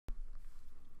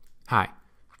Hi,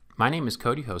 my name is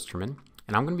Cody Hosterman,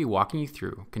 and I'm going to be walking you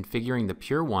through configuring the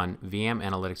Pure1 VM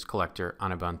Analytics Collector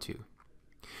on Ubuntu.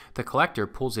 The collector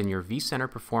pulls in your vCenter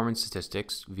performance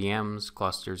statistics, VMs,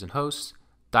 clusters, and hosts,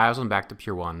 dials them back to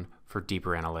Pure1 for deeper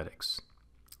analytics.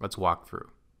 Let's walk through.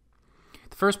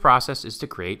 The first process is to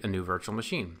create a new virtual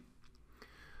machine.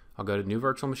 I'll go to New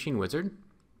Virtual Machine Wizard,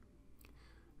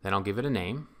 then I'll give it a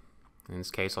name. In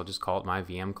this case, I'll just call it my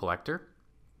VM Collector.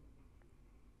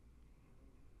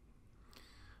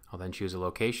 I'll then choose a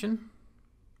location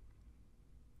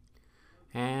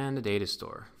and a data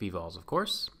store, vVols of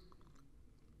course.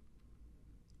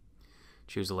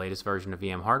 Choose the latest version of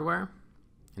VM hardware,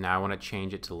 and now I want to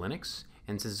change it to Linux,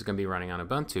 and since it's going to be running on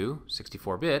Ubuntu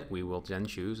 64-bit, we will then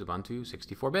choose Ubuntu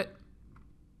 64-bit.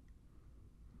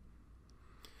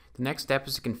 The next step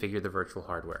is to configure the virtual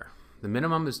hardware. The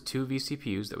minimum is 2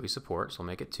 vCPUs that we support, so I'll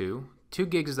make it 2. 2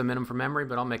 gigs is the minimum for memory,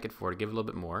 but I'll make it 4 to give it a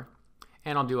little bit more.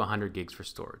 And I'll do 100 gigs for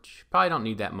storage. Probably don't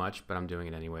need that much, but I'm doing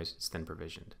it anyways. It's then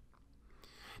provisioned.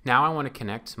 Now I want to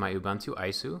connect my Ubuntu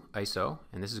ISO,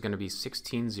 and this is going to be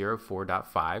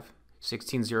 16.04.5.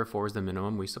 16.04 is the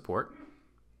minimum we support.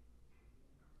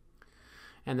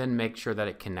 And then make sure that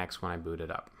it connects when I boot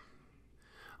it up.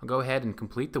 I'll go ahead and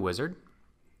complete the wizard,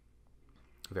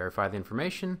 verify the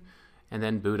information, and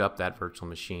then boot up that virtual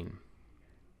machine.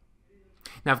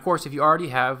 Now, of course, if you already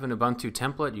have an Ubuntu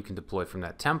template, you can deploy from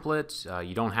that template.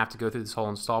 You don't have to go through this whole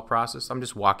install process. I'm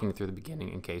just walking you through the beginning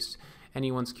in case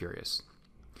anyone's curious.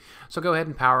 So go ahead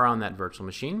and power on that virtual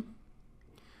machine.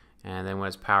 And then when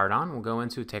it's powered on, we'll go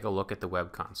into take a look at the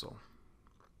web console.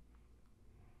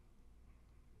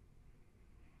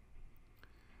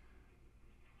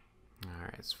 All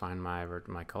right, let's find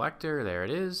my collector. There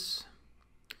it is.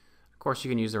 Of course,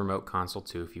 you can use the remote console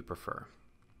too if you prefer.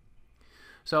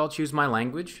 So I'll choose my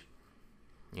language,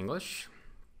 English,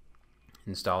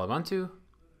 install Ubuntu,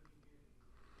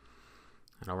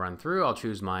 and I'll run through. I'll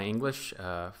choose my English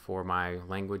for my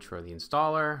language for the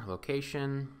installer,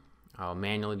 location. I'll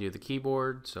manually do the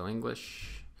keyboard, so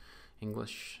English,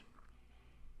 English,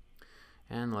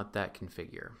 and let that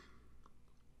configure.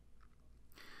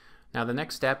 Now the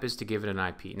next step is to give it an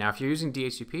IP. Now if you're using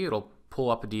DHCP, it'll pull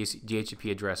up a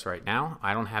DHCP address right now.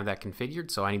 I don't have that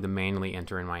configured, so I need to manually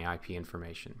enter in my IP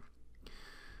information.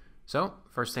 So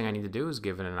first thing I need to do is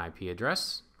give it an IP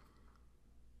address.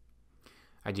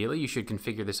 Ideally, you should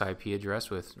configure this IP address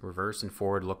with reverse and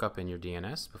forward lookup in your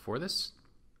DNS before this.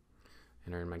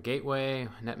 Enter in my gateway,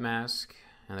 netmask,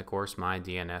 and of course my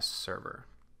DNS server.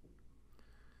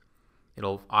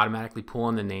 It'll automatically pull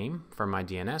in the name from my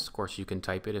DNS. Of course, you can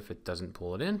type it if it doesn't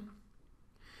pull it in.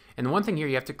 And the one thing here,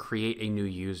 you have to create a new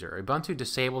user. Ubuntu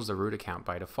disables the root account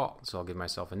by default. So I'll give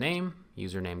myself a name,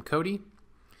 username Cody,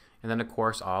 and then of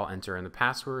course I'll enter in the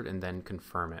password and then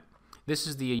confirm it. This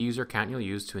is the user account you'll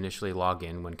use to initially log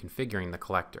in when configuring the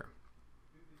collector.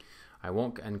 I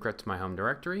won't encrypt my home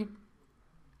directory,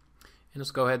 and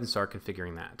let's go ahead and start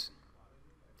configuring that.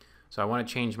 So I want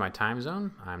to change my time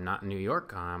zone. I'm not in New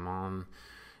York, I'm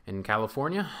in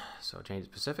California, so change to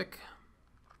Pacific.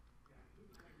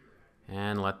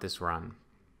 And let this run.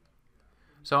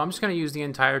 So I'm just going to use the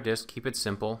entire disk, keep it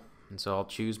simple. And so I'll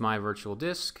choose my virtual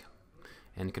disk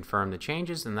and confirm the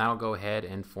changes, and that'll go ahead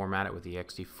and format it with the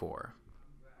ext4.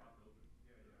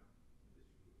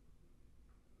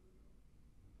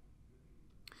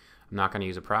 I'm not going to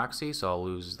use a proxy, so I'll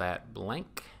lose that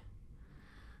blank.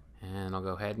 And I'll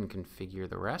go ahead and configure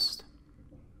the rest.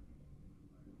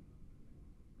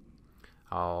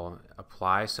 I'll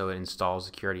apply so it installs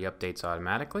security updates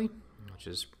automatically, which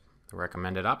is the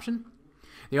recommended option.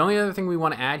 The only other thing we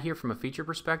want to add here from a feature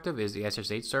perspective is the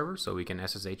SSH server, so we can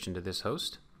SSH into this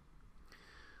host.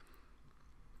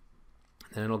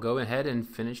 Then it'll go ahead and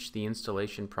finish the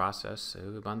installation process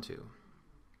of Ubuntu.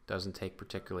 Doesn't take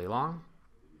particularly long.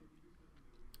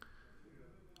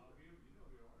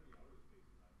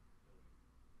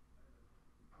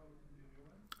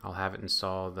 I'll have it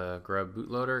install the grub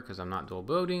bootloader because I'm not dual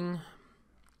booting.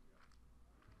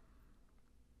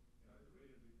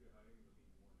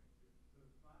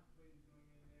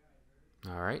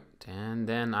 Alright, and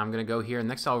then I'm going to go here, and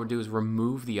next all we'll do is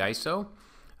remove the ISO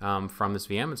from this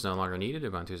VM. It's no longer needed.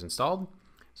 Ubuntu is installed.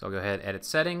 So I'll go ahead, edit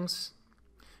settings,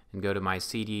 and go to my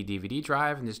CD DVD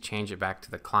drive and just change it back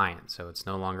to the client. So it's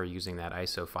no longer using that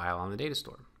ISO file on the data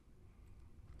store.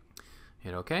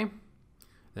 Hit OK.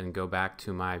 Then go back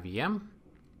to my VM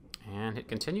and hit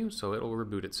continue, so it'll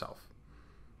reboot itself.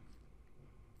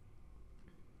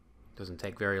 Doesn't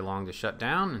take very long to shut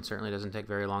down, and certainly doesn't take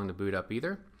very long to boot up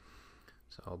either.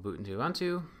 So I'll boot into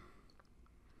Ubuntu,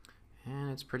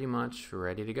 and it's pretty much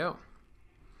ready to go.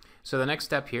 So the next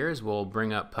step here is we'll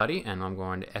bring up PuTTY, and I'm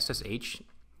going to SSH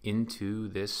into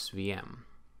this VM.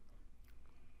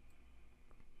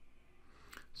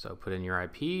 So put in your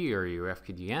IP or your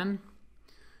FQDN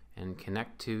and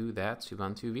connect to that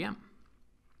Ubuntu VM.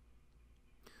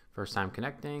 First time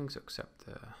connecting, so accept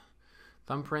the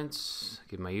thumbprints,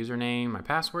 give my username, my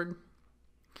password.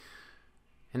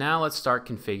 And now let's start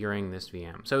configuring this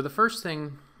VM. So the first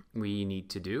thing we need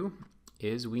to do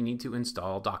is we need to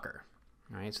install Docker.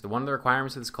 All right, so one of the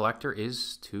requirements of this collector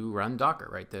is to run Docker,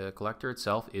 right? The collector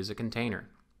itself is a container.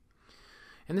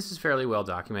 And this is fairly well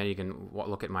documented. You can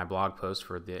look at my blog post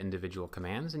for the individual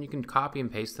commands, and you can copy and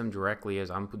paste them directly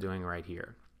as I'm doing right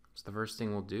here. So the first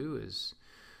thing we'll do is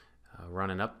run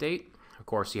an update. Of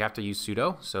course, you have to use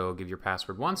sudo, so give your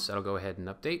password once. That'll go ahead and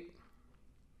update.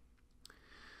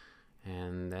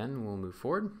 And then we'll move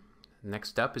forward. The next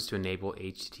step is to enable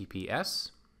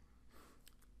HTTPS.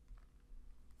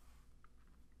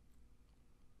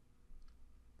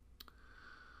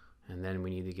 And then we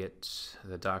need to get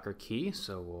the Docker key,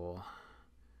 so we'll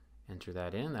enter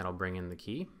that in. That'll bring in the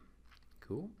key.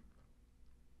 Cool.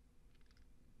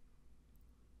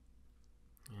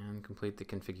 And complete the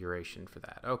configuration for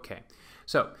that. Okay,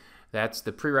 so that's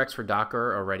the prereqs for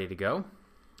Docker are ready to go.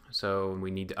 So we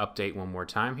need to update one more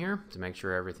time here to make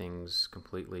sure everything's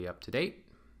completely up to date.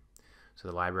 So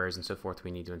the libraries and so forth,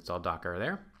 we need to install Docker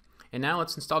there. And now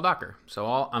let's install Docker.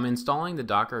 So I'm installing the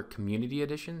Docker Community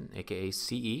Edition, aka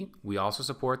CE. We also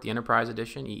support the Enterprise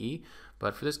Edition, EE,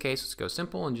 but for this case, let's go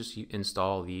simple and just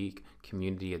install the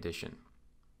Community Edition.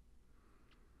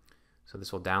 So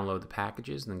this will download the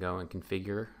packages and then go and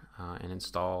configure and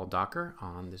install Docker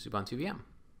on this Ubuntu VM.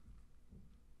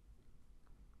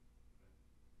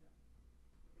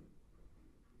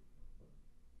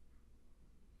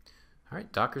 All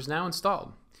right, Docker's now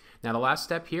installed. Now the last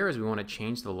step here is we want to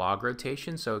change the log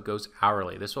rotation so it goes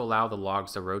hourly. This will allow the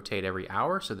logs to rotate every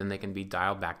hour so then they can be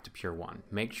dialed back to Pure1.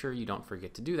 Make sure you don't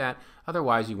forget to do that,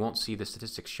 otherwise you won't see the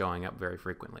statistics showing up very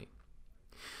frequently.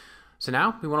 So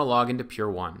now we want to log into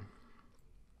Pure1.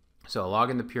 So I'll log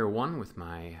into Pure1 with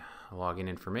my login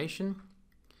information.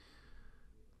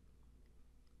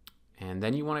 And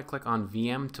then you want to click on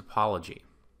VM topology.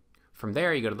 From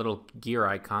there you go to the little gear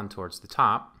icon towards the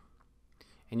top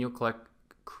and you'll click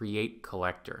Create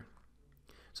Collector.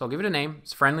 So I'll give it a name.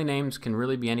 Its friendly names can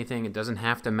really be anything. It doesn't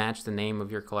have to match the name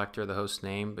of your collector, the host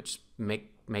name, but just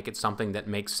make it something that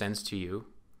makes sense to you,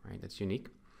 right? That's unique.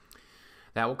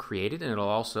 That will create it, and it'll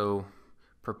also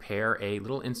prepare a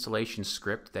little installation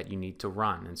script that you need to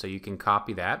run. And so you can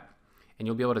copy that, and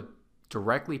you'll be able to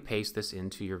directly paste this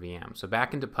into your VM. So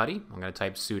back into PuTTY, I'm going to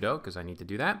type sudo because I need to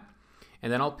do that,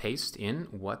 and then I'll paste in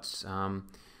what's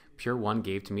Pure1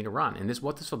 gave to me to run. And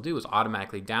what this will do is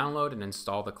automatically download and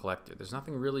install the collector. There's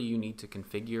nothing really you need to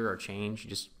configure or change. You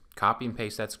just copy and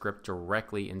paste that script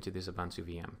directly into this Ubuntu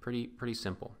VM. Pretty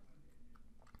simple.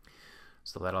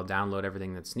 So that'll download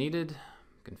everything that's needed,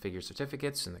 configure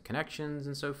certificates and the connections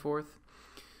and so forth.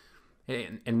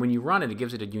 And when you run it, it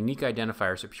gives it a unique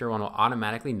identifier, so Pure1 will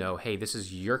automatically know, hey, this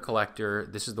is your collector,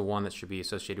 this is the one that should be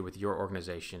associated with your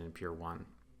organization in Pure1.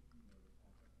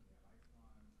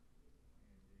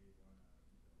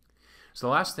 So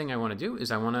the last thing I want to do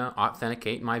is I want to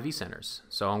authenticate my vCenters.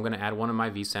 So I'm going to add one of my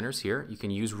vCenters here. You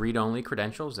can use read-only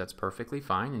credentials, that's perfectly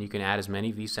fine, and you can add as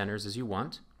many vCenters as you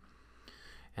want.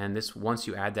 And this, once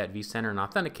you add that vCenter and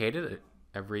authenticate it,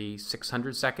 every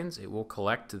 600 seconds it will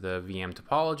collect the VM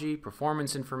topology,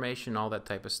 performance information, all that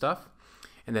type of stuff.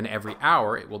 And then every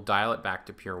hour it will dial it back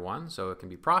to Pure1 so it can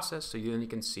be processed, so then you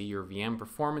can see your VM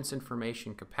performance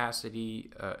information,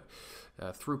 capacity,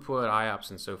 throughput,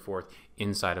 IOPS, and so forth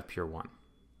inside of Pure1.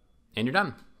 And you're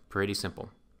done. Pretty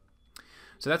simple.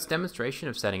 So that's a demonstration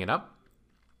of setting it up.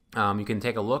 You can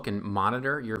take a look and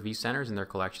monitor your vCenters and their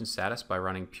collection status by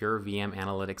running pure VM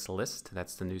analytics list.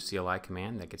 That's the new CLI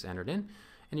command that gets entered in,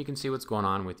 and you can see what's going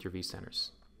on with your vCenters.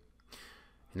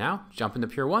 And now jump into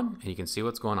Pure1 and you can see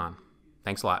what's going on.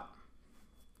 Thanks a lot.